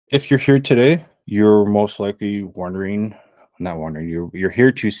If you're here today, you're most likely not wondering, you're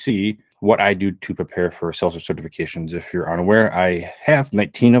here to see what I do to prepare for Salesforce certifications. If you're unaware, I have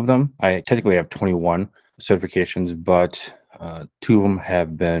 19 of them. I technically have 21 certifications, but two of them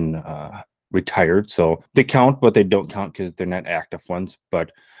have been retired. So they count, but they don't count because they're not active ones.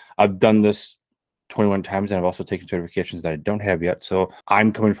 But I've done this 21 times, and I've also taken certifications that I don't have yet. So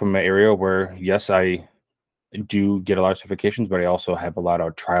I'm coming from an area where, yes, I do get a lot of certifications, but I also have a lot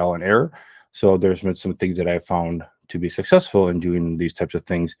of trial and error. So there's been some things that I found to be successful in doing these types of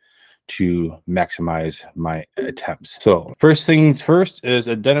things to maximize my attempts. So first things first is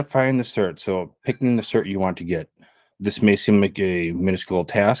identifying the cert. So picking the cert you want to get. This may seem like a minuscule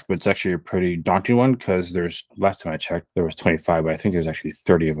task, but it's actually a pretty daunting one because last time I checked, there was 25, but I think there's actually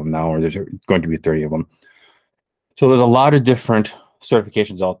 30 of them now, or there's going to be 30 of them. So there's a lot of different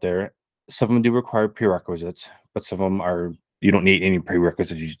certifications out there. Some of them do require prerequisites, but some of them you don't need any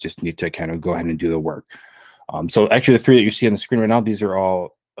prerequisites. You just need to kind of go ahead and do the work. So actually the three that you see on the screen right now, these are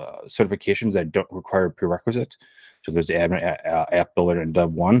all certifications that don't require prerequisites. So there's the admin, app builder, and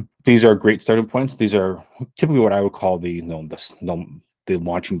dev 1. These are great starting points. These are typically what I would call the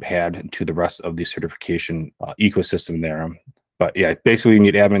launching pad to the rest of the certification ecosystem there. But yeah, basically you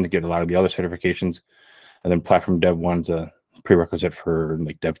need admin to get a lot of the other certifications, and then platform dev 1's a prerequisite for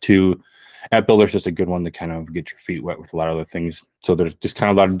like dev 2. App builder is just a good one to kind of get your feet wet with a lot of other things. So there's just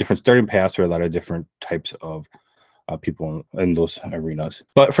kind of a lot of different starting paths for a lot of different types of people in those arenas.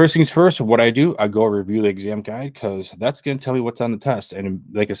 But first things first, what I do, I go review the exam guide because that's going to tell me what's on the test. And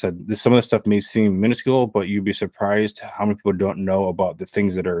like I said, some of the stuff may seem minuscule, but you'd be surprised how many people don't know about the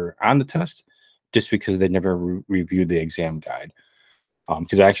things that are on the test just because they never reviewed the exam guide.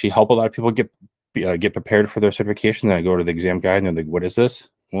 Because I actually help a lot of people get prepared for their certification. Then I go to the exam guide and they're like, what is this?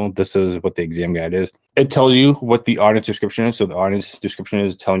 Well, this is what the exam guide is. It tells you what the audience description is. So the audience description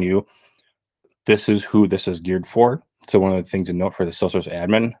is telling you this is who this is geared for. So one of the things to note for the Salesforce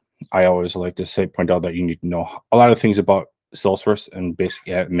admin, I always like to point out that you need to know a lot of things about Salesforce and basic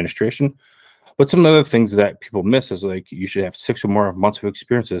administration. But some other things that people miss is like you should have 6 or more months of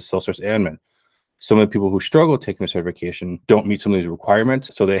experience as Salesforce admin. Some of the people who struggle taking the certification don't meet some of these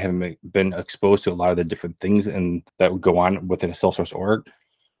requirements, so they haven't been exposed to a lot of the different things that would go on within a Salesforce org.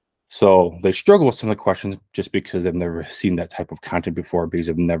 So they struggle with some of the questions just because they've never seen that type of content before, because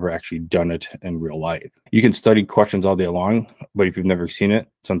they've never actually done it in real life. You can study questions all day long, but if you've never seen it,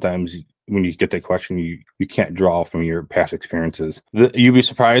 sometimes when you get that question, you can't draw from your past experiences. You'd be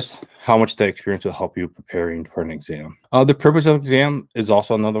surprised how much that experience will help you preparing for an exam. The purpose of the exam is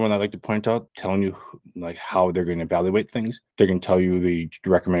also another one I like to point out, telling you like how they're going to evaluate things. They're going to tell you the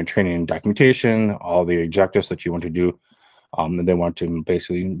recommended training and documentation, all the objectives that you want to do. And they want to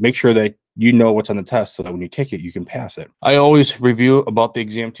basically make sure that you know what's on the test so that when you take it, you can pass it. I always review about the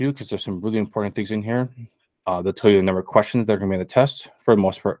exam too, because there's some really important things in here. They'll tell you the number of questions that are going to be in the test. For the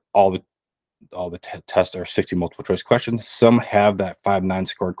most part, all the tests are 60 multiple choice questions. Some have that 5-9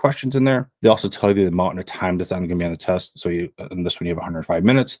 scored questions in there. They also tell you the amount of time that's going to be on the test. So in this one, you have 105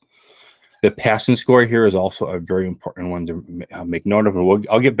 minutes. The passing score here is also a very important one to make note of. And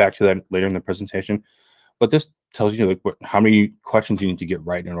I'll get back to that later in the presentation. But this tells you like how many questions you need to get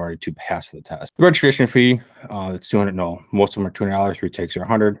right in order to pass the test. The registration fee, it's $200. No, most of them are $200. Retakes are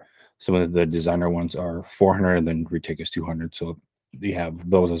 $100. Some of the designer ones are $400, and then retake is $200. So you have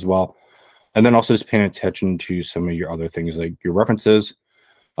those as well. And then also just paying attention to some of your other things like your references.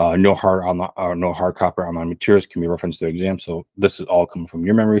 No hard copy online materials can be referenced to the exam. So this is all coming from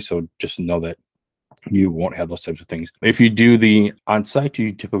your memory. So just know that you won't have those types of things. If you do the on-site,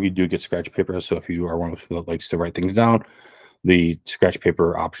 you typically do get scratch paper. So if you are one of those people that likes to write things down, the scratch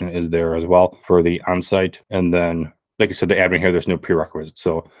paper option is there as well for the on-site. And then, like I said, the admin here, there's no prerequisite.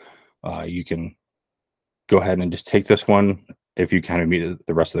 So you can go ahead and just take this one if you kind of meet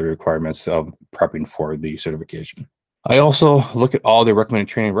the rest of the requirements of prepping for the certification. I also look at all the recommended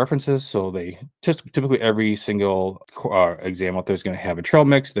training references. So they typically every single exam out there is going to have a trail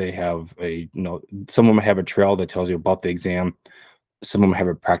mix. They have some of them have a trail that tells you about the exam. Some of them have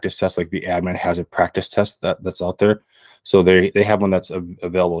a practice test, like the admin has a practice test that's out there. So they have one that's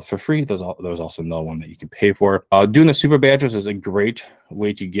available for free. There's also another one that you can pay for. Doing the super badges is a great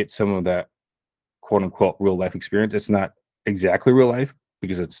way to get some of that quote unquote real life experience. It's not exactly real life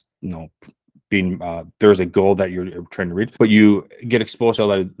because it's there's a goal that you're trying to reach, but you get exposed to a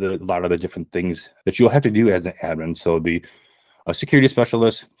lot of the different things that you'll have to do as an admin. So the security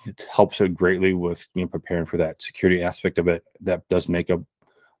specialist, it helps greatly with preparing for that security aspect of it. That does make up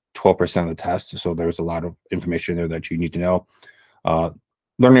 12% of the test. So there's a lot of information there that you need to know.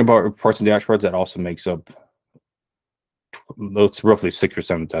 Learning about reports and dashboards, that also makes up It's roughly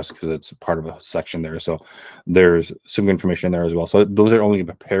 6% of the test because it's part of a section there. So there's some good information there as well. So those are only to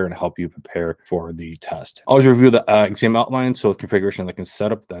prepare and help you prepare for the test. Always review the exam outline. So configuration like in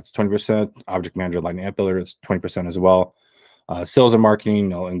setup, that's 20%. Object manager, lightning app builder is 20% as well. Sales and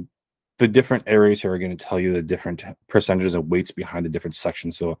marketing, and the different areas here are going to tell you the different percentages and weights behind the different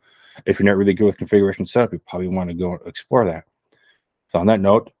sections. So if you're not really good with configuration setup, you probably want to go explore that. So on that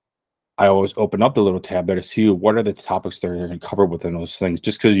note, I always open up the little tab there to see what are the topics that are going to cover within those things.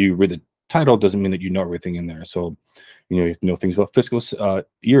 Just because you read the title doesn't mean that you know everything in there. So, you have to know things about fiscal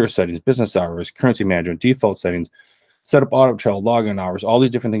year settings, business hours, currency management, default settings, setup audit trail, login hours, all these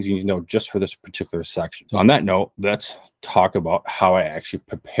different things you need to know just for this particular section. So on that note, let's talk about how I actually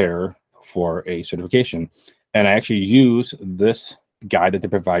prepare for a certification. And I actually use this guide that they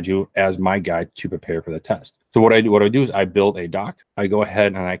provide you as my guide to prepare for the test. So what I do is I build a doc. I go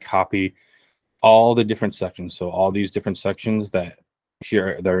ahead and I copy all the different sections. So all these different sections that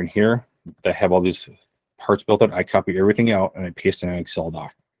are in here that have all these parts built out, I copy everything out and I paste it in an Excel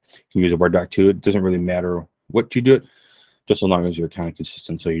doc. You can use a Word doc too. It doesn't really matter what you do it, just as long as you're kind of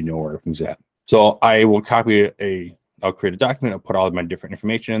consistent so you know where everything's at. So I will I'll create a document, I'll put all of my different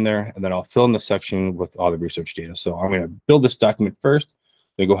information in there, and then I'll fill in the section with all the research data. So I'm going to build this document first,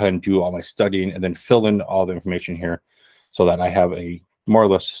 then go ahead and do all my studying, and then fill in all the information here so that I have a more or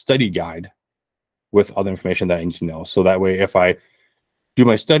less study guide with all the information that I need to know. So that way, if I do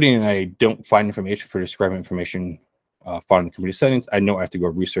my studying and I don't find information for describing information found in the company settings, I know I have to go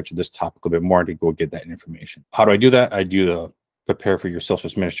research this topic a little bit more to go get that information. How do I do that? I do the prepare for your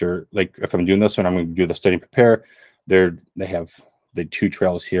Salesforce Administrator. Like if I'm doing this one, I'm going to do the study and prepare. They have the 2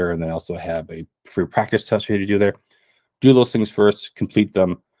 trails here, and then also have a free practice test for you to do there. Do those things first, complete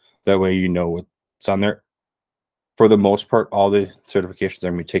them. That way you know what's on there. For the most part, all the certifications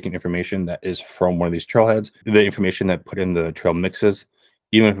are going to be taking information that is from one of these trailheads. The information that put in the trail mixes,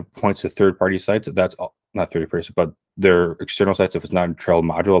 even if it points to third-party sites, that's all, not third-party, but they're external sites if it's not a trail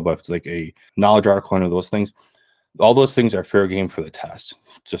module, but if it's like a knowledge article, one of those things. All those things are fair game for the test,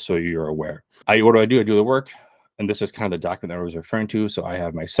 just so you're aware. What do? I do the work. And this is kind of the document that I was referring to. So I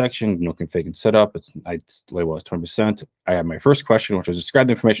have my section, config and setup. I label as 20%. I have my first question, which is describe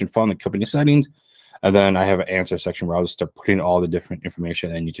the information found in the company settings. And then I have an answer section where I'll just start putting all the different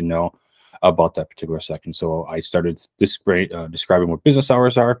information I need to know about that particular section. So I started describing what business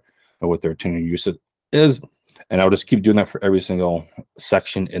hours are and what their intended use is. And I'll just keep doing that for every single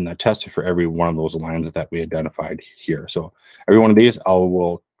section in the test for every one of those lines that we identified here. So every one of these I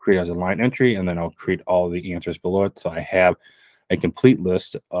will create as a line entry, and then I'll create all the answers below it. So I have a complete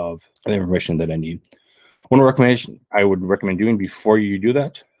list of the information that I need. One recommendation I would recommend doing before you do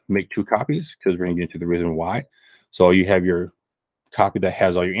that, make 2 copies, because we're going to get into the reason why. So you have your copy that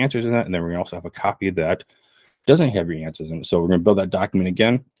has all your answers in it, and then we're going to also have a copy that doesn't have your answers in it. So we're going to build that document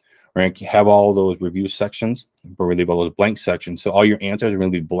again. We're going to have all those review sections, but we leave all those blank sections. So all your answers are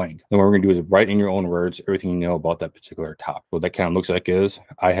going to leave blank. And what we're going to do is write in your own words everything you know about that particular topic. What that kind of looks like is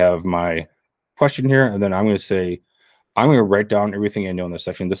I have my question here, and then I'm going to say, I'm going to write down everything I know in this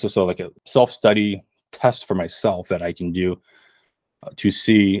section. This is so like a self-study test for myself that I can do to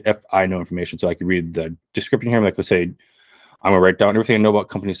see if I know information. So I can read the description here. Like I say, I'm going to write down everything I know about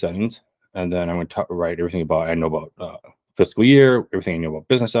company settings, and then I'm going to write everything I know about fiscal year, everything I know about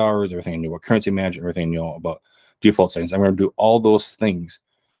business hours, everything I know about currency management, everything I know about default settings. I'm going to do all those things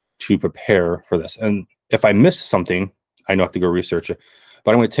to prepare for this. And if I miss something, I know I have to go research it.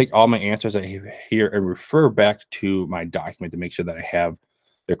 But I'm going to take all my answers I have here and refer back to my document to make sure that I have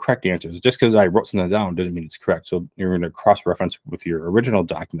the correct answers. Just because I wrote something down doesn't mean it's correct. So you're going to cross-reference with your original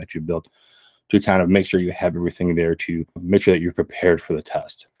document that you built to kind of make sure you have everything there to make sure that you're prepared for the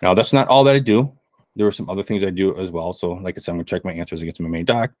test. Now, that's not all that I do. There are some other things I do as well. So like I said, I'm going to check my answers against my main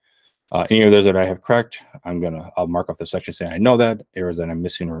doc. Any of those that I have correct, I'll mark off the section saying I know that. Areas that I'm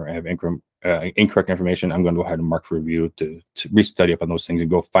missing or I have incorrect information, I'm going to go ahead and mark for review to restudy up on those things and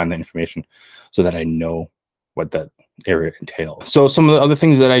go find that information so that I know what that area entails. So some of the other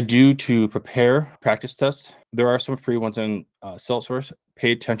things that I do to prepare practice tests, there are some free ones in Salesforce.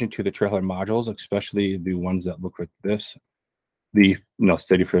 Pay attention to the trailhead modules, especially the ones that look like this. The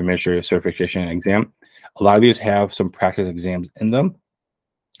study for the administrator certification exam. A lot of these have some practice exams in them.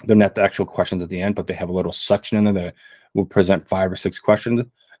 They're not the actual questions at the end, but they have a little section in there that will present 5 or 6 questions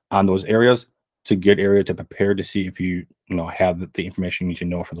on those areas. It's a good area to prepare to see if you have the information you need to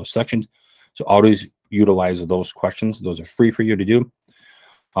know for those sections. So always utilize those questions. Those are free for you to do.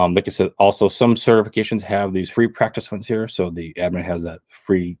 Like I said, also some certifications have these free practice ones here. So the admin has that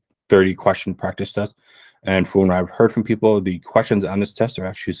free 30-question practice test. And from what I've heard from people, the questions on this test are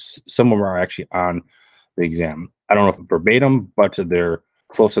actually, some of them are actually on the exam. I don't know if verbatim, but they're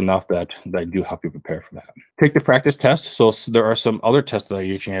close enough that they do help you prepare for that. Take the practice test. So there are some other tests that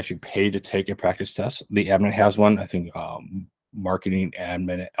you can actually pay to take a practice test. The admin has one. I think marketing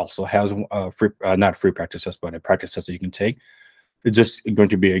admin also has a free, not a free practice test, but a practice test that you can take. It's just going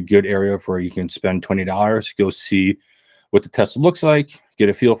to be a good area where you can spend $20, go see what the test looks like, get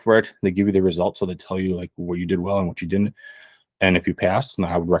a feel for it. They give you the results, so they tell you like what you did well and what you didn't. And if you passed, then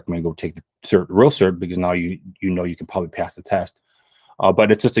I would recommend go take the cert, real cert, because now you know you can probably pass the test.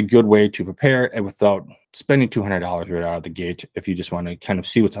 But it's just a good way to prepare, and without spending $200 right out of the gate. If you just want to kind of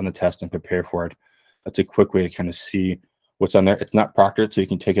see what's on the test and prepare for it, that's a quick way to kind of see what's on there. It's not proctored, so you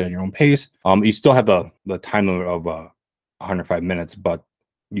can take it at your own pace. You still have the time limit of 105 minutes, but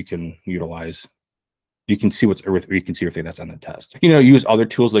you can utilize. You can see what's, or you can see everything that's on the test. Use other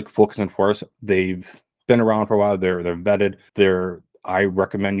tools like Focus and Force. They've been around for a while. They're vetted. I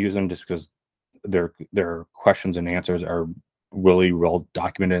recommend using them just because their questions and answers are really well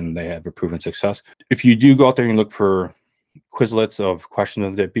documented and they have a proven success. If you do go out there and look for Quizlets of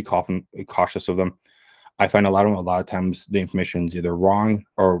questions, be cautious of them. I find a lot of times the information is either wrong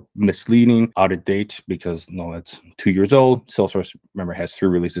or misleading, out of date, because it's 2 years old. Salesforce, remember, has 3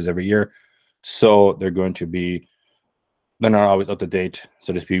 releases every year, so they're not always up to date.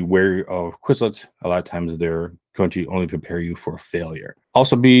 So just be wary of Quizlets. A lot of times they're going to only prepare you for failure.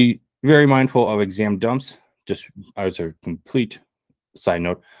 Also, be very mindful of exam dumps. Just as a complete side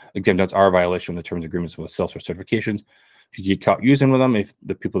note, exam dumps are a violation of the terms and agreements with Salesforce certifications. If you get caught using them, if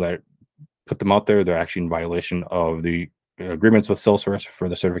the people that put them out there, they're actually in violation of the agreements with Salesforce for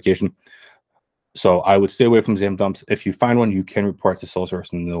the certification. So I would stay away from exam dumps. If you find one, you can report to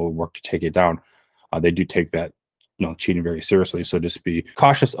Salesforce and they'll work to take it down. They do take that cheating very seriously. So just be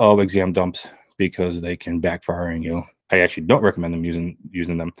cautious of exam dumps because they can backfire on you. I actually don't recommend them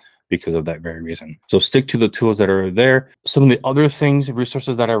using them because of that very reason. So stick to the tools that are there. Some of the other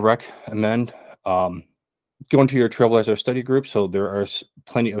resources that I recommend, go into your Trailblazer study group. So there are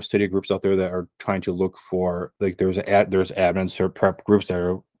plenty of study groups out there that are trying to look for, like there's admins or prep groups that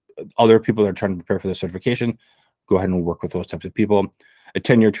are other people that are trying to prepare for the certification. Go ahead and work with those types of people.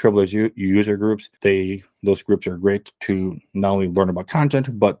 Attend your Trailblazer user groups. Those groups are great to not only learn about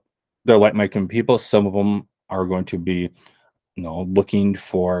content, but they're like-minded people. Some of them are going to be looking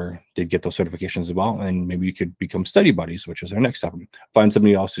to get those certifications as well, and maybe you could become study buddies, which is our next step. Find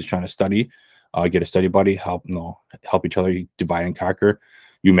somebody else who's trying to study, get a study buddy, help each other, divide and conquer.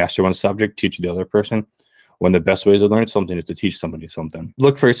 You master one subject, teach the other person. One of the best ways to learn something is to teach somebody something.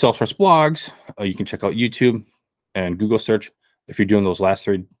 Look for your Salesforce blogs. You can check out YouTube and Google search. If you're doing those last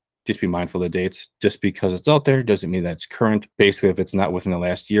 3, just be mindful of the dates. Just because it's out there doesn't mean that it's current. Basically, if it's not within the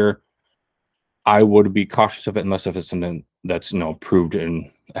last year, I would be cautious of it, unless if it's something that's proved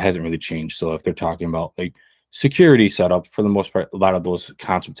and hasn't really changed. So if they're talking about like security setup, for the most part, a lot of those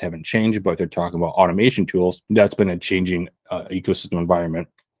concepts haven't changed. But if they're talking about automation tools, that's been a changing ecosystem environment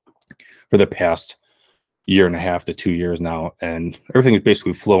for the past 1.5 to 2 years now, and everything is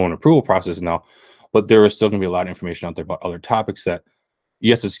basically flow and approval process now. But there is still going to be a lot of information out there about other topics that,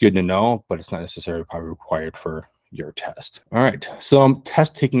 yes, it's good to know, but it's not necessarily probably required for your test. All right, some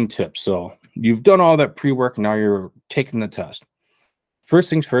test taking tips. So you've done all that pre-work, now you're taking the test. First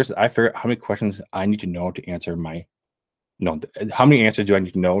things first, I figure out how many questions I need to know to answer how many answers do I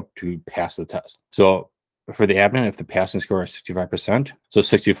need to know to pass the test. So for the admin, if the passing score is 65%, so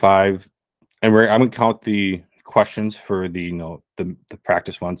 65, and I'm going to count the questions for the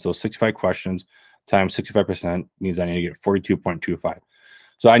practice one. So 65 questions times 65% means I need to get 42.25.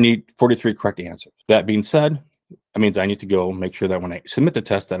 So I need 43 correct answers. That being said, that means I need to go make sure that when I submit the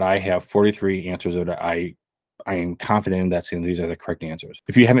test that I have 43 answers that I am confident in, that saying these are the correct answers.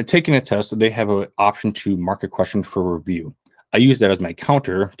 If you haven't taken a test, they have an option to mark a question for review. I use that as my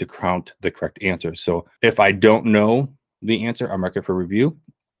counter to count the correct answers. So if I don't know the answer, I'll mark it for review.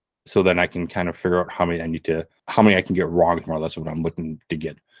 So then I can kind of figure out how many I can get wrong, more or less what I'm looking to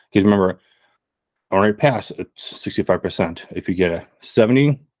get. Because remember, I already passed, it's 65%. If you get a 70,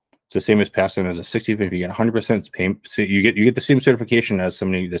 it's the same as passing as a 60. If you get 100%, so you get the same certification as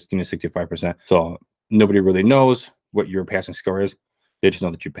somebody that's getting 65%. So nobody really knows what your passing score is. They just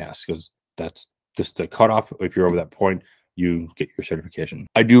know that you passed, because that's just the cutoff. If you're over that point, you get your certification.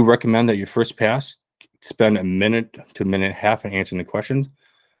 I do recommend that your first pass, spend a minute to a minute and a half in answering the questions.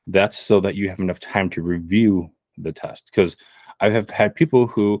 That's so that you have enough time to review the test. Because I have had people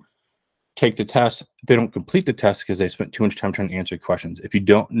who take the test, they don't complete the test because they spent too much time trying to answer questions. If you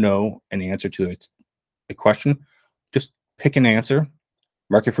don't know an answer to a question, just pick an answer,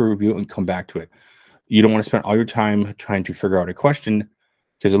 mark it for review, and come back to it. You don't want to spend all your time trying to figure out a question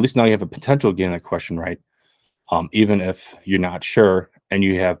because at least now you have a potential of getting that question right, even if you're not sure, and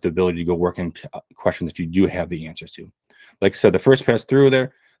you have the ability to go work in questions that you do have the answers to. Like I said, the first pass through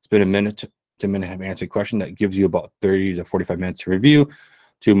there, it's been a minute to minute and a half answer question that gives you about 30 to 45 minutes to review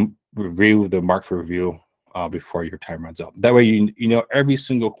the mark for review before your time runs out. That way, you know every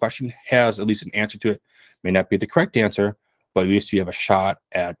single question has at least an answer to it. May not be the correct answer, but at least you have a shot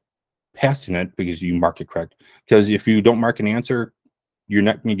at passing it because you marked it correct. Because if you don't mark an answer, you're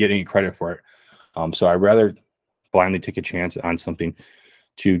not going to get any credit for it. So I'd rather blindly take a chance on something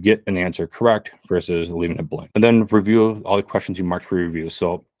to get an answer correct versus leaving it blank. And then review all the questions you marked for review.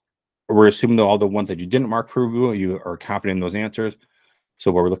 So we're assuming that all the ones that you didn't mark for review, you are confident in those answers.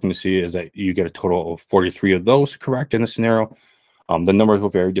 So what we're looking to see is that you get a total of 43 of those correct in the scenario. The numbers will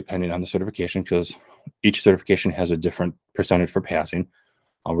vary depending on the certification because each certification has a different percentage for passing.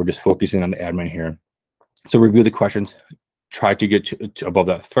 We're just focusing on the admin here. So review the questions, try to get to above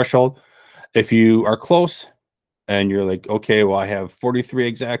that threshold. If you are close and you're like, okay, well, I have 43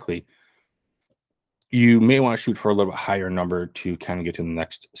 exactly, you may want to shoot for a little bit higher number to kind of get to the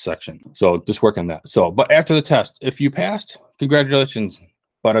next section. So just work on that. So, but after the test, if you passed, congratulations.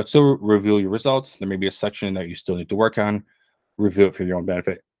 But I'd still review your results. There may be a section that you still need to work on. Review it for your own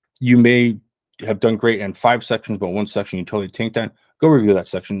benefit. You may have done great in 5 sections, but one section you totally tanked on. Go review that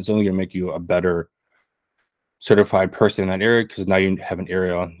section. It's only going to make you a better certified person in that area because now you have an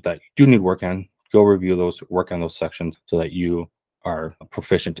area that you do need work on. Go review those, work on those sections so that you are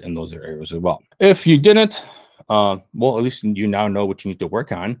proficient in those areas as well. If you didn't, well, at least you now know what you need to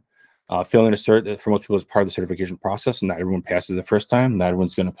work on. Failing a cert for most people is part of the certification process, and not everyone passes the first time. Not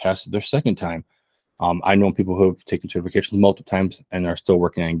everyone's going to pass their second time. I know people who have taken certifications multiple times and are still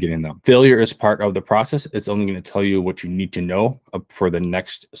working on getting them. Failure is part of the process. It's only going to tell you what you need to know for the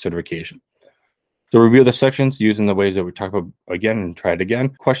next certification. So review the sections using the ways that we talked about again and try it again.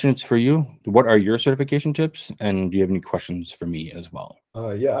 Questions for you. What are your certification tips? And do you have any questions for me as well?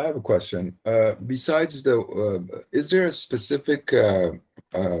 Yeah, I have a question. Besides is there a specific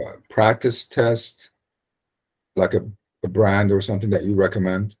practice test, like a brand or something that you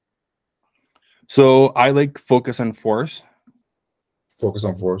recommend? So I like Focus on Force. Focus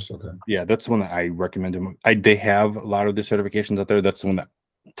on Force, okay. Yeah, that's the one that I recommend. They have a lot of the certifications out there. That's the one that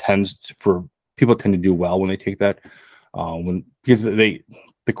people tend to do well when they take that. Because the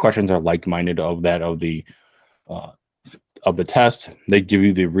questions are like-minded of the test. They give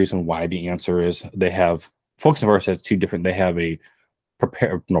you the reason why the answer is. They have Focus on Force has 2 different. They have a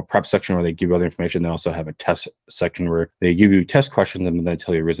prep section where they give you all the information. They also have a test section where they give you test questions and then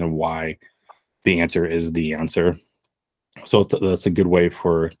tell you a reason why the answer is the answer. So that's a good way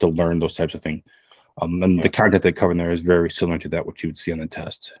to learn those types of things. And the content they cover in there is very similar to that what you would see on the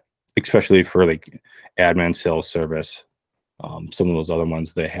test, especially for like admin, sales, service. Some of those other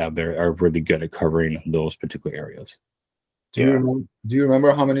ones they have there are really good at covering those particular areas. Do you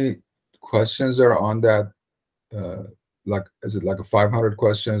remember how many questions are on that? Like, is it like a 500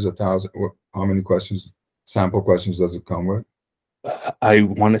 questions, 1,000? How many questions, sample questions does it come with? I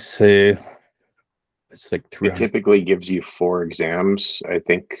want to say it's like 300. It typically gives you 4 exams, I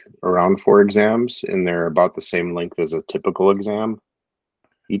think around 4 exams, and they're about the same length as a typical exam,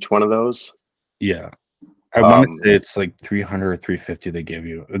 each one of those. Yeah. I want to say it's like 300 or 350 they give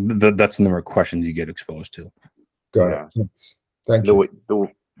you. That's the number of questions you get exposed to. Got it. Thank you.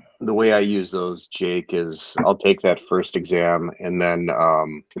 The way I use those, Jake, is I'll take that first exam and then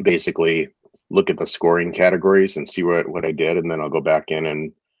basically look at the scoring categories and see what I did, and then I'll go back in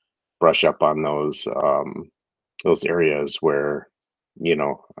and brush up on those areas where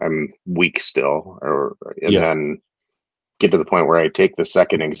I'm weak still, and then get to the point where I take the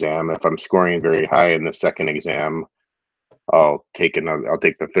second exam. If I'm scoring very high in the second exam, I'll take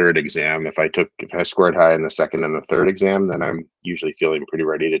the third exam. If I scored high in the second and the third exam, then I'm usually feeling pretty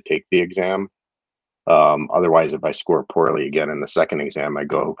ready to take the exam. Otherwise, if I score poorly again in the second exam, I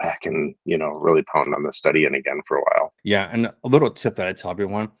go back and really pound on the studying again for a while. Yeah, and a little tip that I tell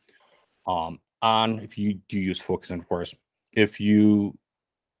everyone, if you do use Focus on Force, if you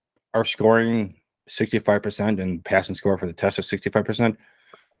are scoring 65% and passing score for the test is 65%,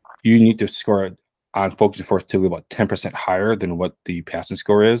 you need to score on Focus on Force to about 10% higher than what the passing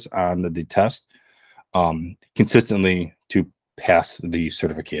score is on the test, consistently to pass the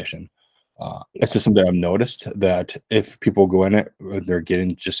certification. It's just something I've noticed that if people go in it, they're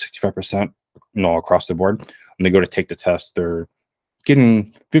getting just 65%, across the board. When they go to take the test, they're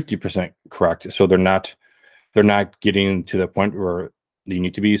getting 50% correct. So they're not getting to the point where you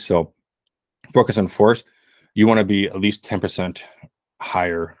need to be. So Focus on Force, you want to be at least 10%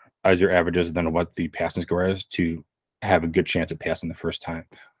 higher as your averages than what the passing score is to have a good chance of passing the first time.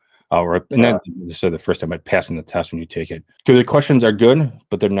 Or not necessarily the first time, but passing the test when you take it. Because the questions are good,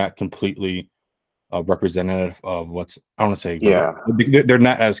 but they're not completely representative of what's, I don't want to say, they're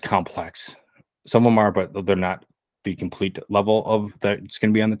not as complex. Some of them are, but they're not the complete level of that it's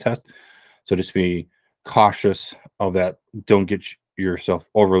going to be on the test. So just be cautious of that. Don't get yourself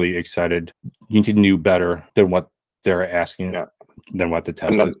overly excited. You need to do better than what they're asking, than what the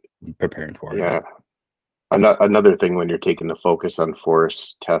test is preparing for. Yeah. Another thing when you're taking the focus on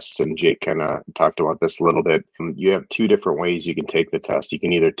force tests, and Jake kind of talked about this a little bit, you have two different ways you can take the test. You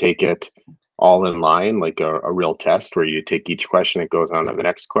can either take it all in line, like a real test where you take each question, it goes on to the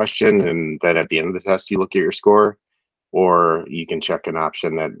next question, and then at the end of the test, you look at your score. Or you can check an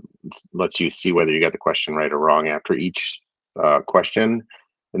option that lets you see whether you got the question right or wrong after each question.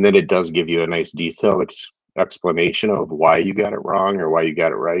 And then it does give you a nice detailed explanation of why you got it wrong or why you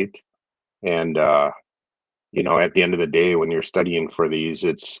got it right. And you know, at the end of the day, when you're studying for these,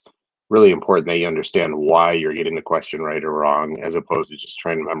 it's really important that you understand why you're getting the question right or wrong, as opposed to just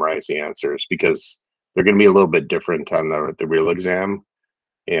trying to memorize the answers, because they're going to be a little bit different on the real exam.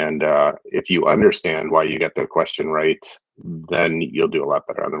 And if you understand why you get the question right, then you'll do a lot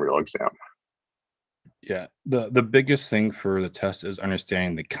better on the real exam. Yeah, the biggest thing for the test is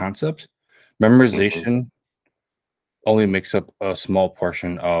understanding the concept. Memorization only makes up a small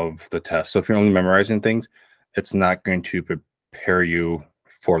portion of the test. So if you're only memorizing things, it's not going to prepare you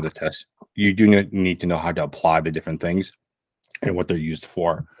for the test. You do need to know how to apply the different things and what they're used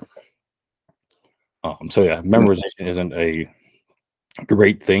for. So yeah, memorization isn't a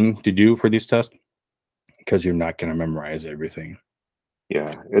great thing to do for these tests because you're not going to memorize everything.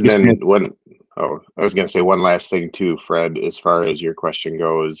 Yeah, and then I was going to say one last thing too, Fred, as far as your question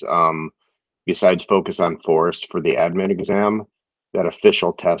goes. Besides focus on force for the admin exam, that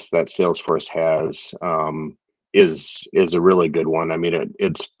official test that Salesforce has is a really good one. I mean,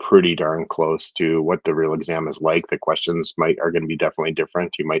 it's pretty darn close to what the real exam is like. The questions are going to be definitely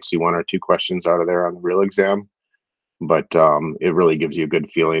different. You might see one or two questions out of there on the real exam, but it really gives you a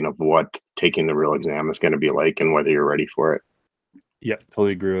good feeling of what taking the real exam is going to be like and whether you're ready for it. Yeah,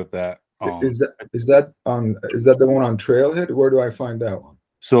 totally agree with that. Is that the one on Trailhead? Where do I find that one?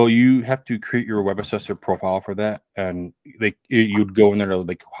 So you have to create your web assessor profile for that, and you'd go in there to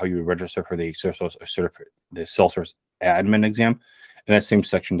like how you register for the Salesforce admin exam. In that same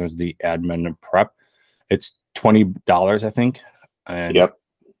section, there's the admin prep. It's $20, I think, and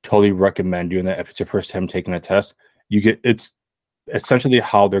totally recommend doing that if it's your first time taking a test. It's essentially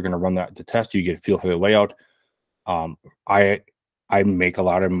how they're going to run the test. You get a feel for the layout. I make a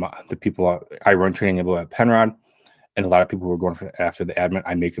lot of the people I run training at Penrod. And a lot of people who are going after the admin,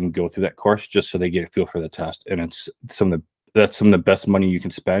 I make them go through that course just so they get a feel for the test. And it's some of the best money you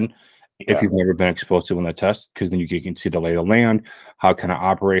can spend if you've never been exposed to one of the tests, because then you can see the lay of the land, how it kind of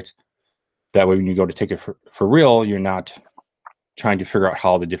operates. That way, when you go to take it for real, you're not trying to figure out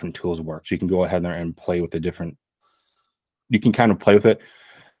how the different tools work. So you can go ahead there and play with the different. You can kind of play with it,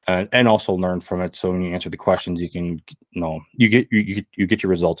 and also learn from it. So when you answer the questions, you can you get your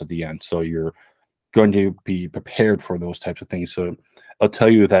results at the end. So you're going to be prepared for those types of things. So I'll tell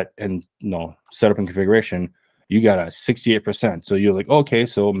you that in setup and configuration, you got a 68%. So you're like, okay,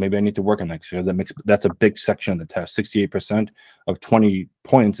 so maybe I need to work on that, because that's a big section of the test. 68% of 20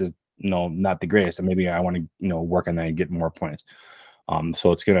 points is not the greatest, and maybe I want to work on that and get more points.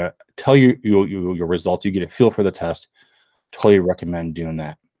 So it's gonna tell you your results. You get a feel for the test. Totally recommend doing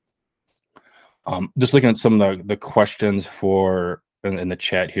that. Just looking at some of the questions in the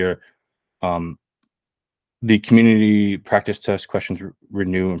chat here. The community practice test questions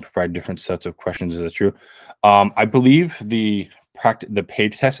renew and provide different sets of questions. Is that true? I believe the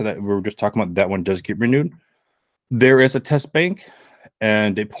page test that we were just talking about, that one does get renewed. There is a test bank,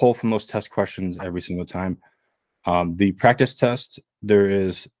 and they pull from those test questions every single time. The practice test, there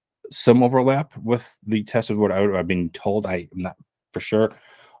is some overlap with the test of what I've been told. I'm not for sure,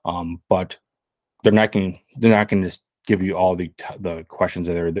 but they're not going to just give you all the questions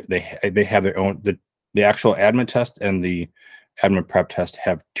that are. They have their own. The actual admin test and the admin prep test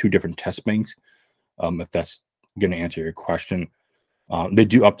have two different test banks. If that's going to answer your question, they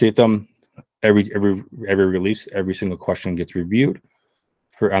do update them every release. Every single question gets reviewed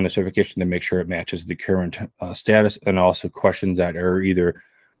on the certification to make sure it matches the current status, and also questions that are either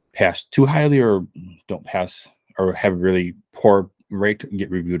passed too highly or don't pass or have really poor rate get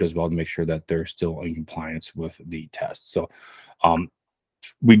reviewed as well to make sure that they're still in compliance with the test. So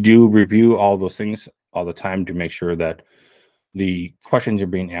we do review all those things all the time to make sure that the questions you're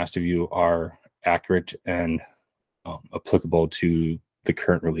being asked of you are accurate and applicable to the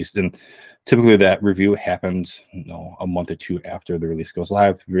current release. And typically that review happens, a month or two after the release goes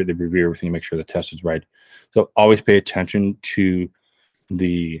live. They review everything, make sure the test is right. So always pay attention to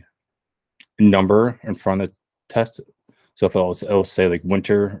the number in front of the test. So if it'll say like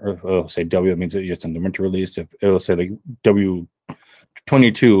winter, or it'll say W, it means it's in the winter release. If it'll say like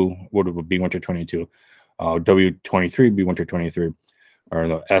W22, what would be winter 22? W23 would be winter 23, or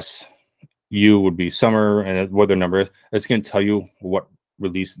the SU would be summer, and what the number is. It's going to tell you what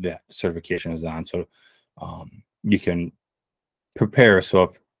release that certification is on, so you can prepare. So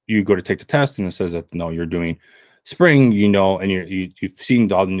if you go to take the test and it says that no, you're doing spring, and you've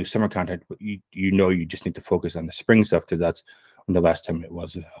seen all the new summer content, but you just need to focus on the spring stuff because that's when the last time it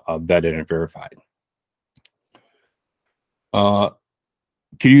was vetted and verified.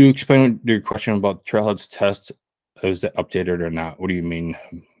 Can you explain your question about Trailhead's test? Is it updated or not? What do you mean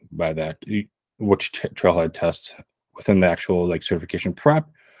by that? Which Trailhead test within the actual like certification prep,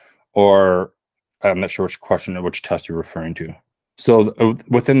 or I'm not sure which question or which test you're referring to. So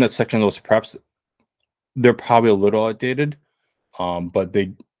within that section of those preps, they're probably a little outdated, but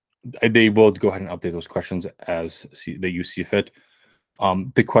they will go ahead and update those questions as you see fit.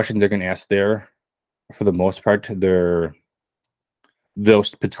 The questions they're going to ask there, for the most part,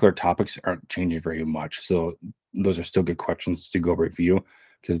 those particular topics aren't changing very much. So those are still good questions to go review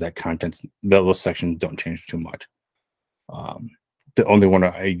because those sections don't change too much. The only one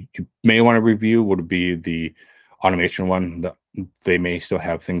you may want to review would be the automation one. They may still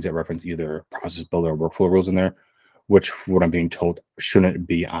have things that reference either process builder or workflow rules in there, which what I'm being told shouldn't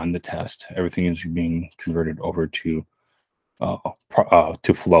be on the test. Everything is being converted over to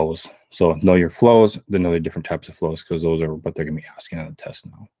flows. So know your flows, then know the different types of flows, because those are what they're going to be asking on the test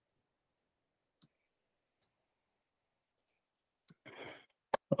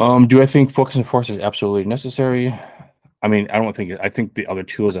now. Do I think focus and force is absolutely necessary? I mean, I think the other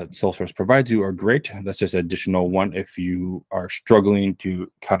tools that Salesforce provides you are great. That's just an additional one if you are struggling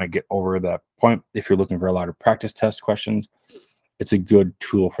to kind of get over that point. If you're looking for a lot of practice test questions, it's a good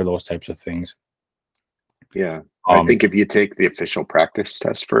tool for those types of things. Yeah. I think if you take the official practice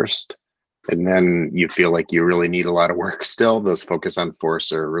test first, and then you feel like you really need a lot of work still, those focus on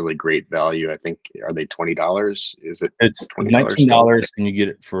force are really great value. I think, are they $20? Is it? It's $19 and you get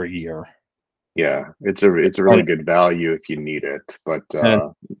it for a year. Yeah, it's a really good value if you need it. But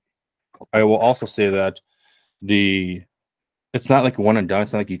I will also say that it's not like one and done.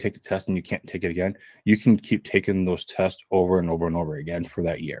 It's not like you take the test and you can't take it again. You can keep taking those tests over and over and over again for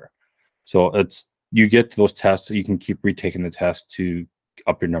that year. So you get those tests, you can keep retaking the test to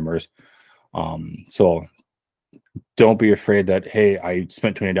up your numbers. So don't be afraid that, hey, I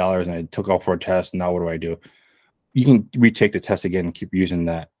spent $20 and I took all 4 tests. Now what do? You can retake the test again and keep using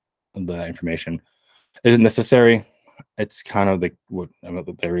that information. Is it necessary? It's kind of like what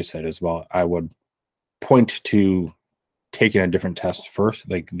Larry said as well. I would point to taking a different test first,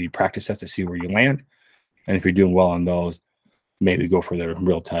 like the practice test, to see where you land. And if you're doing well on those, maybe go for the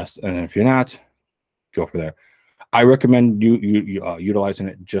real test. And if you're not, go for there. I recommend you utilizing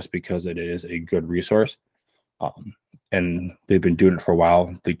it just because it is a good resource. And they've been doing it for a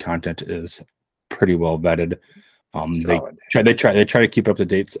while. The content is pretty well vetted. They try to keep up to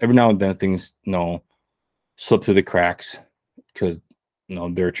date. Every now and then things slip through the cracks because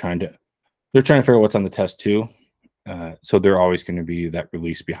they're trying to figure out what's on the test too. So they're always going to be that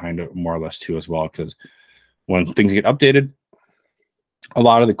release behind it more or less too as well, because when things get updated, a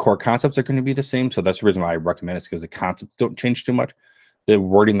lot of the core concepts are going to be the same. So that's the reason why I recommend it, because the concepts don't change too much. The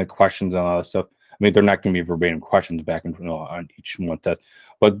wording, the questions, and all that stuff. I mean, they're not going to be verbatim questions back and on each one test,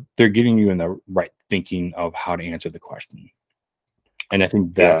 but they're getting you in the right thinking of how to answer the question. And I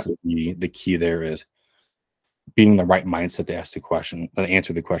think that's the key there, is being in the right mindset to ask the question and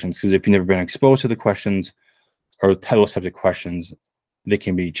answer the questions. Because if you've never been exposed to the questions or those types of questions, they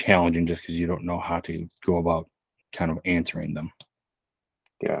can be challenging just because you don't know how to go about kind of answering them.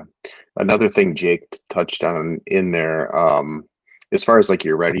 Yeah. Another thing Jake touched on in there, as far as like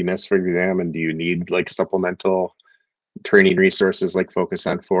your readiness for exam, and do you need like supplemental training resources like Focus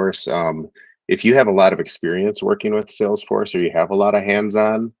on Force? If you have a lot of experience working with Salesforce, or you have a lot of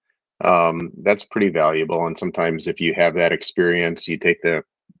hands-on, that's pretty valuable. And sometimes if you have that experience, you take the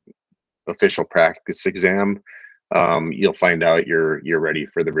official practice exam, you'll find out you're ready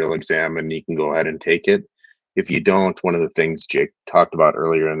for the real exam, and you can go ahead and take it. If you don't, one of the things Jake talked about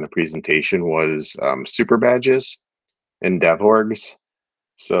earlier in the presentation was super badges and dev orgs.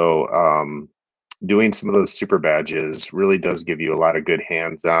 So doing some of those super badges really does give you a lot of good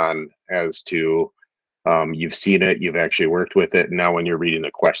hands-on as to you've seen it, you've actually worked with it. And now when you're reading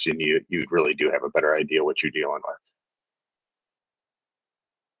the question, you really do have a better idea what you're dealing with.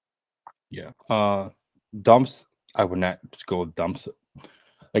 Yeah. Dumps, I would not just go with dumps.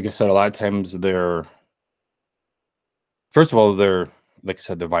 Like I said, a lot of times first of all, like I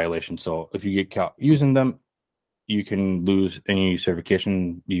said, they're violations. So if you get caught using them, you can lose any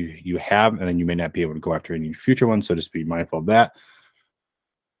certification you have, and then you may not be able to go after any future ones. So just be mindful of that.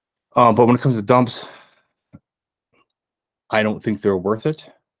 But when it comes to dumps, I don't think they're worth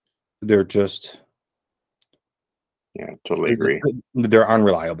it. They're just totally agree. they're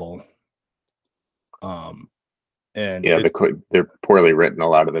unreliable. And yeah, they're poorly written a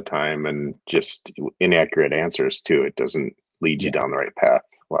lot of the time, and just inaccurate answers too. It doesn't lead you down the right path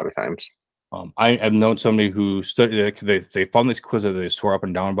a lot of times. I've known somebody who studied. They found this quiz that they swore up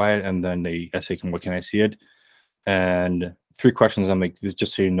and down by it, and then they asked them, "What can I see it?" And 3 questions. I'm like,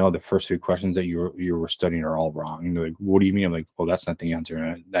 just so you know, the first 3 questions that you were studying are all wrong. And they're like, "What do you mean?" I'm like, "Well, that's not the answer."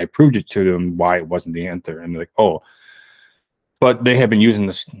 And I proved it to them why it wasn't the answer, and they're like, "Oh." But they have been using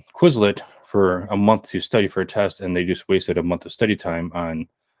this Quizlet for a month to study for a test, and they just wasted a month of study time on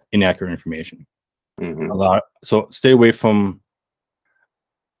inaccurate information. So stay away from.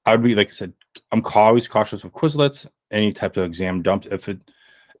 I would be, like I said, I'm always cautious with Quizlets, any type of exam dumps. If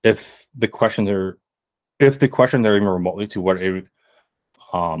the questions are even remotely to what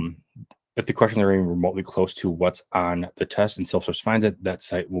if the questions are even remotely close to what's on the test and Salesforce finds it, that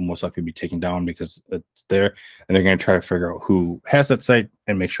site will most likely be taken down because it's there, and they're going to try to figure out who has that site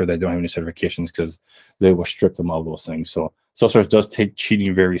and make sure they don't have any certifications, because they will strip them of those things. So Salesforce does take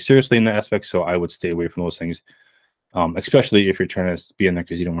cheating very seriously in that aspect. So I would stay away from those things, especially if you're trying to be in there,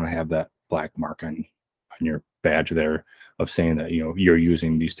 because you don't want to have that black mark on your badge there of saying that you're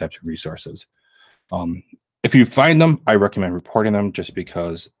using these types of resources. If you find them, I recommend reporting them, just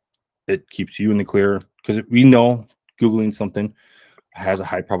because it keeps you in the clear, because we know Googling something has a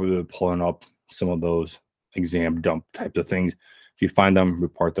high probability of pulling up some of those exam dump types of things. If you find them,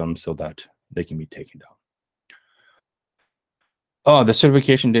 report them so that they can be taken down. Oh, the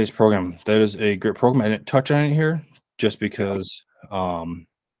Certification Days program. That is a great program. I didn't touch on it here just because it's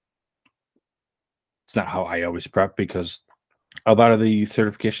not how I always prep, because a lot of the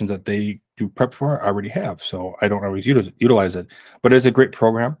certifications that they do prep for I already have, so I don't always utilize it. But it's a great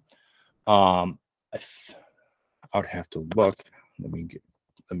program. I would have to look. Let me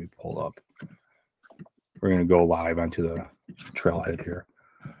pull up. We're going to go live onto the trailhead here.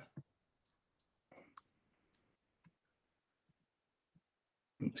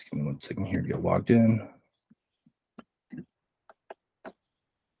 Just give me 1 second here to get logged in.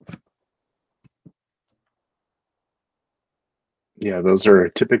 Yeah, those are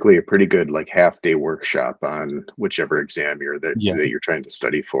typically a pretty good half-day workshop on whichever exam that you're trying to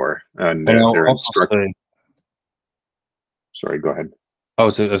study for, and they're instructed. Sorry, go ahead.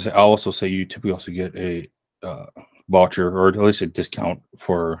 I'll also say you typically also get a voucher, or at least a discount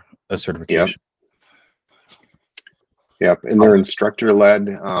for a certification. Yep, and they're instructor-led.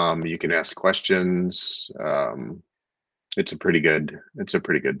 You can ask questions. It's a pretty good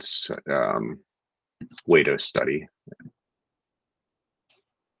way to study.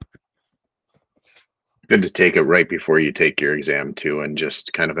 Good to take it right before you take your exam too, and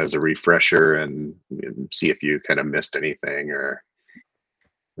just kind of as a refresher, and see if you kind of missed anything, or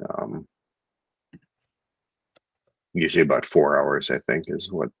usually about 4 hours, I think,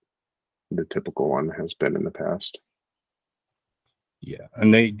 is what the typical one has been in the past. Yeah,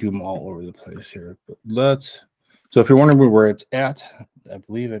 and they do them all over the place here. But so if you're wondering where it's at, I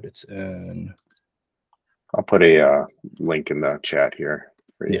believe it's in. I'll put a link in the chat here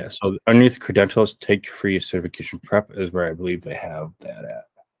for you. Yeah, so underneath credentials, take free certification prep is where I believe they have that at.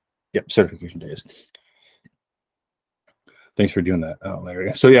 Yep, Certification Days. Thanks for doing that,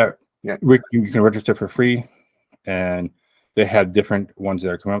 Larry. So yeah, Rick, you can register for free, and they have different ones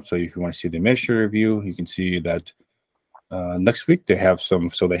that are coming up. So if you want to see the administrator review, you can see that next week they have some.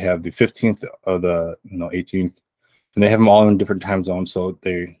 So they have the 15th of the 18th, and they have them all in different time zones. So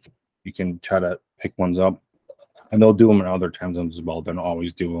you can try to pick ones up, and they'll do them in other time zones as well. They don't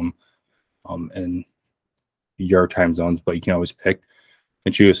always do them in your time zones, but you can always pick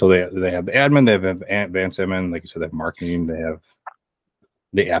and choose. So they have the admin, they have advanced admin, like I said, they have marketing, they have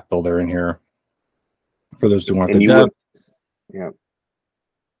the app builder in here for those who want the dev. Yeah.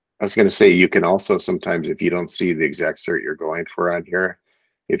 I was going to say, you can also sometimes, if you don't see the exact cert you're going for on here,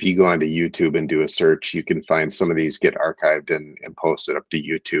 if you go onto YouTube and do a search, you can find some of these get archived and posted up to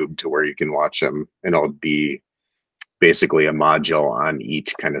YouTube to where you can watch them, and it'll be basically a module on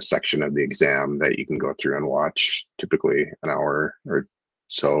each kind of section of the exam that you can go through and watch, typically an hour or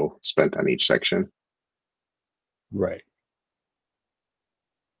so spent on each section. Right.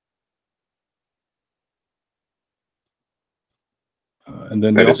 And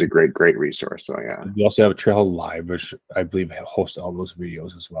then that is a great resource. So yeah, they also have a Trailhead Live, which I believe hosts all those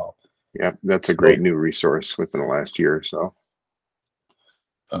videos as well. Yeah, that's a great new resource within the last year or so.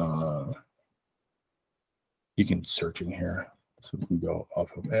 You can search in here. So we can go off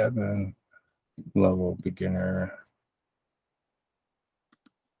of admin, level, beginner.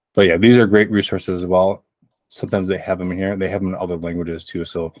 But yeah, these are great resources as well. Sometimes they have them in here. They have them in other languages too.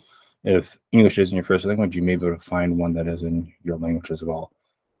 So if English isn't your first language, you may be able to find one that is in your language as well.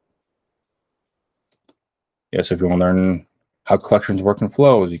 Yeah, so if you want to learn how collections work and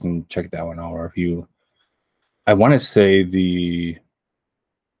flows, you can check that one out. Or if you, I want to say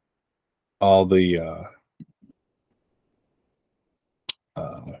all the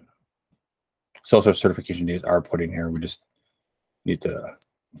Salesforce certification days are put in here. We just need to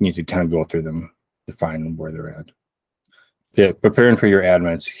kind of go through them to find where they're at. Yeah, preparing for your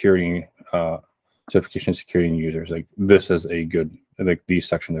admin security, certification security users. Like this is a good, like these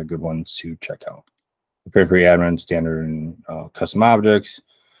sections are good ones to check out. Preparing for your admin, standard and custom objects,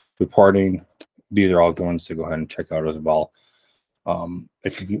 reporting. These are all good ones to go ahead and check out as well.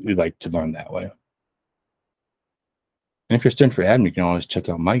 If you'd like to learn that way. And if you're studying for admin, you can always check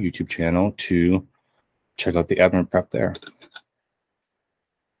out my YouTube channel to check out the admin prep there.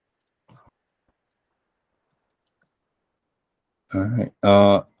 All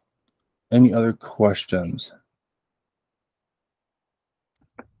right. Any other questions?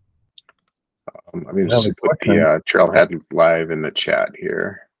 I mean, just put the Trailhead Live in the chat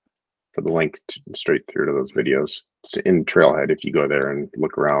here for the link straight through to those videos. It's in Trailhead if you go there and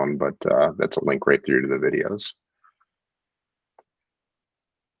look around, but that's a link right through to the videos.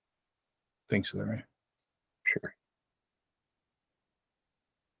 Thanks, Larry. Sure.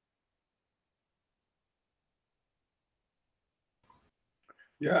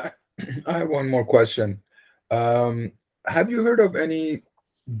 Yeah, I have one more question. Have you heard of any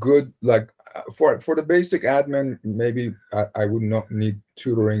good, like for the basic admin, maybe I would not need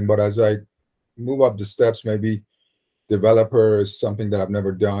tutoring, but as I move up the steps, maybe developer is something that I've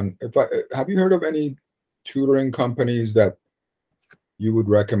never done. Have you heard of any tutoring companies that you would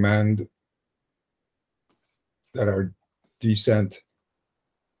recommend that are decent?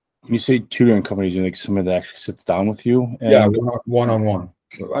 When you say tutoring companies, you like somebody that actually sits down with you? And yeah, one-on-one.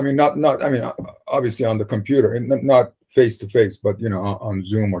 I mean, not. I mean, obviously on the computer, and not face to face, but you know, on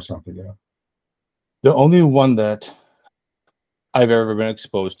Zoom or something. You know, the only one that I've ever been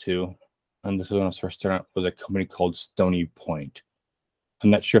exposed to, and this was when I was first starting out, was a company called Stony Point.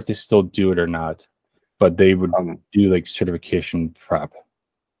 I'm not sure if they still do it or not, but they would do like certification prep.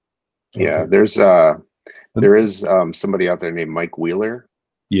 Yeah, okay. there is somebody out there named Mike Wheeler.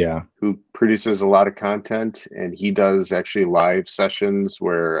 Yeah, who produces a lot of content, and he does actually live sessions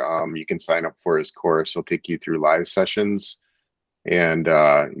where you can sign up for his course. He'll take you through live sessions, and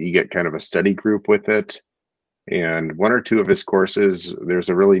you get kind of a study group with it. And one or two of his courses, there's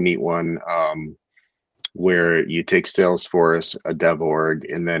a really neat one where you take Salesforce, a dev org,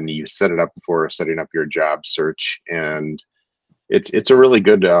 and then you set it up for setting up your job search. And it's a really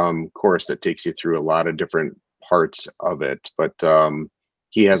good course that takes you through a lot of different parts of it. But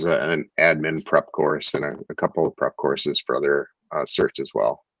he has an admin prep course and a couple of prep courses for other certs as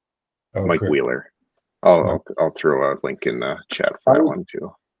well. Okay. Mike Wheeler. I'll throw a link in the chat for that one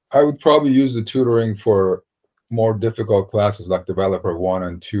too. I would probably use the tutoring for more difficult classes like developer 1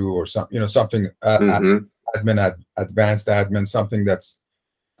 and 2 or something. You know, something admin, advanced admin, something that's,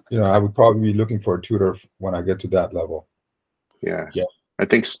 you know, I would probably be looking for a tutor when I get to that level. Yeah. I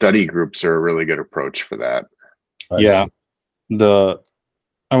think study groups are a really good approach for that. Yeah.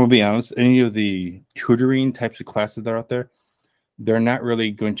 I'm gonna be honest, any of the tutoring types of classes that are out there, they're not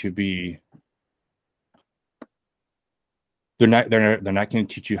really going to be, they're not going to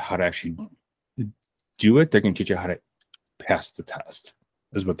teach you how to actually do it. They're going to teach you how to pass the test,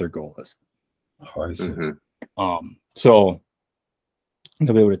 is what their goal is. Oh, I see. So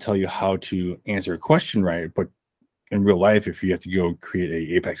they'll be able to tell you how to answer a question right, but in real life, if you have to go create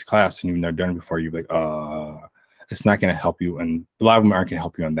a Apex class and you've never done it before, you're like, it's not going to help you, and a lot of them aren't going to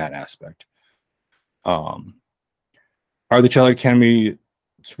help you on that aspect. Are the Trailhead Academy,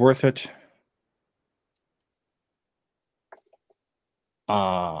 it's worth it?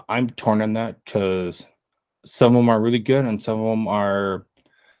 I'm torn on that because some of them are really good and some of them are,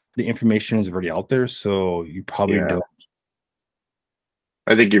 the information is already out there, so you probably don't.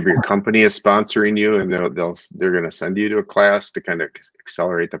 I think if your company is sponsoring you and they're going to send you to a class to kind of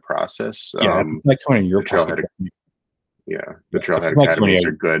accelerate the process. Yeah, like coming in your Trailhead. Yeah, the Trailhead Academies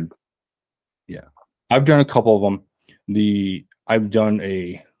are good. Yeah, I've done a couple of them. I've done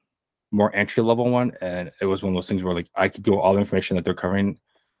a more entry level one, and it was one of those things where like I could go all the information that they're covering.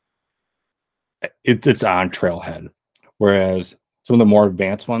 It's on Trailhead, whereas some of the more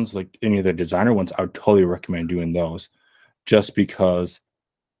advanced ones, like any of the designer ones, I would totally recommend doing those, just because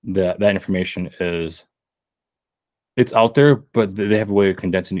that information it's out there, but they have a way of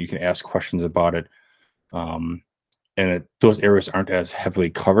condensing it. You can ask questions about it. And those areas aren't as heavily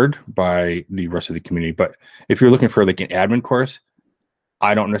covered by the rest of the community. But if you're looking for like an admin course,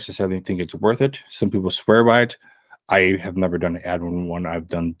 I don't necessarily think it's worth it. Some people swear by it. I have never done an admin one. I've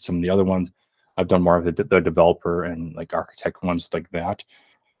done some of the other ones. I've done more of the developer and like architect ones like that.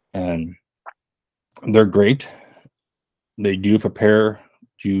 And they're great. They do prepare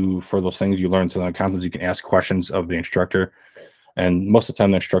you for those things. You learn some concepts. You can ask questions of the instructor. And most of the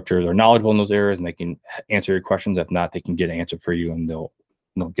time, the instructors are knowledgeable in those areas, and they can answer your questions. If not, they can get an answer for you, and they'll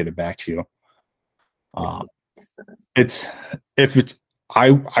get it back to you. I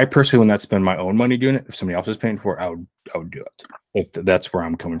personally would not spend my own money doing it. If somebody else is paying for it, I would do it. If that's where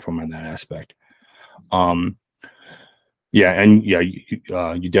I'm coming from in that aspect. Udemy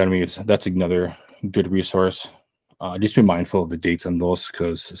that's another good resource. Just be mindful of the dates on those,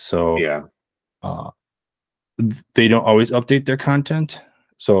 because they don't always update their content.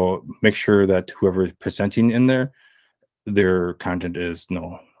 So make sure that whoever is presenting in there, their content is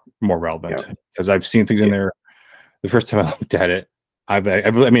more relevant. Because I've seen things in there. The first time I looked at it, I've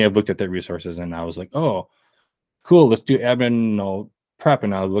looked at their resources and I was like, oh, cool, let's do admin prep.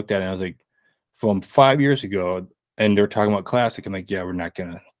 And I looked at it and I was like, from 5 years ago, and they're talking about classic. I'm like, yeah, we're not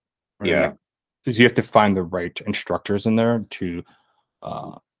gonna. Because you have to find the right instructors in there to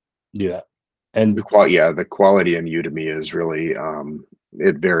do that. And the quality in Udemy is really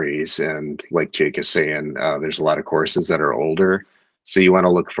it varies, and like Jake is saying, there's a lot of courses that are older, so you want to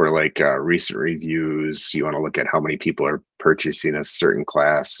look for like recent reviews. You want to look at how many people are purchasing a certain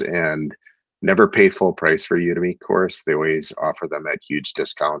class, and never pay full price for a Udemy course. They always offer them at huge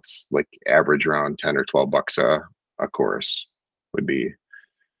discounts, like average around 10 or 12 bucks a course would be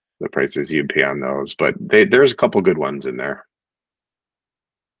the prices you'd pay on those. But there's a couple good ones in there.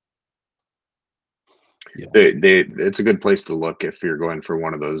 It's a good place to look if you're going for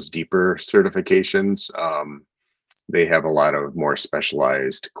one of those deeper certifications. They have a lot of more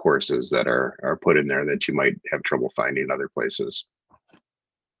specialized courses that are put in there that you might have trouble finding other places.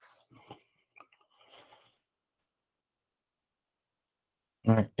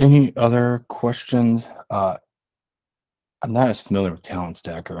 All right. Any other questions? I'm not as familiar with Talent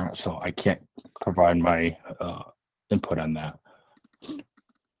Stacker, so I can't provide my input on that.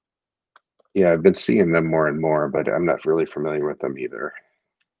 Yeah, I've been seeing them more and more, but I'm not really familiar with them either.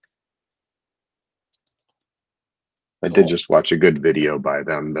 I did just watch a good video by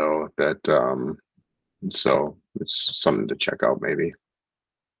them though, that so it's something to check out maybe.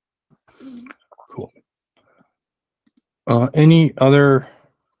 Cool. Any other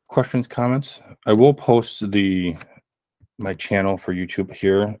questions, comments? I will post my channel for YouTube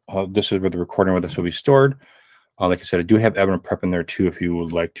here. This is where the recording with this will be stored. Like I said, I do have admin prep in there too, if you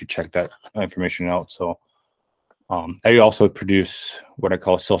would like to check that information out. So I also produce what I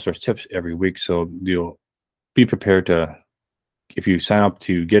call Salesforce tips every week. So you'll be prepared to, if you sign up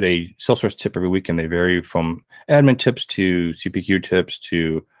to get a Salesforce tip every week, and they vary from admin tips to CPQ tips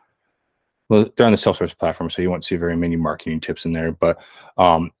to, well, they're on the Salesforce platform, so you won't see very many marketing tips in there. But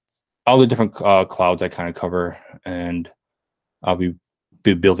all the different clouds I kind of cover, and I'll be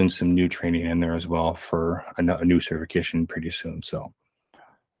building some new training in there as well for a new certification pretty soon. So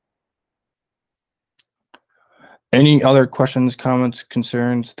any other questions, comments,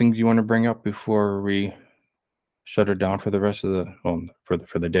 concerns, things you want to bring up before we shut it down for the rest of the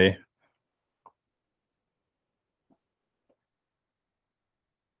for the day?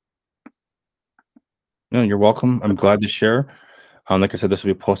 No, you're welcome. I'm glad to share. Like I said, this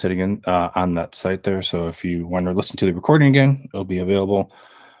will be posted again on that site there. So if you want to listen to the recording again, it'll be available.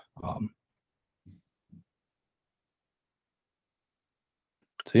 So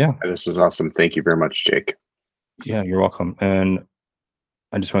yeah, this is awesome. Thank you very much, Jake. Yeah, you're welcome. And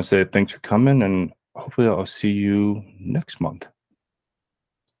I just want to say thanks for coming, and hopefully I'll see you next month.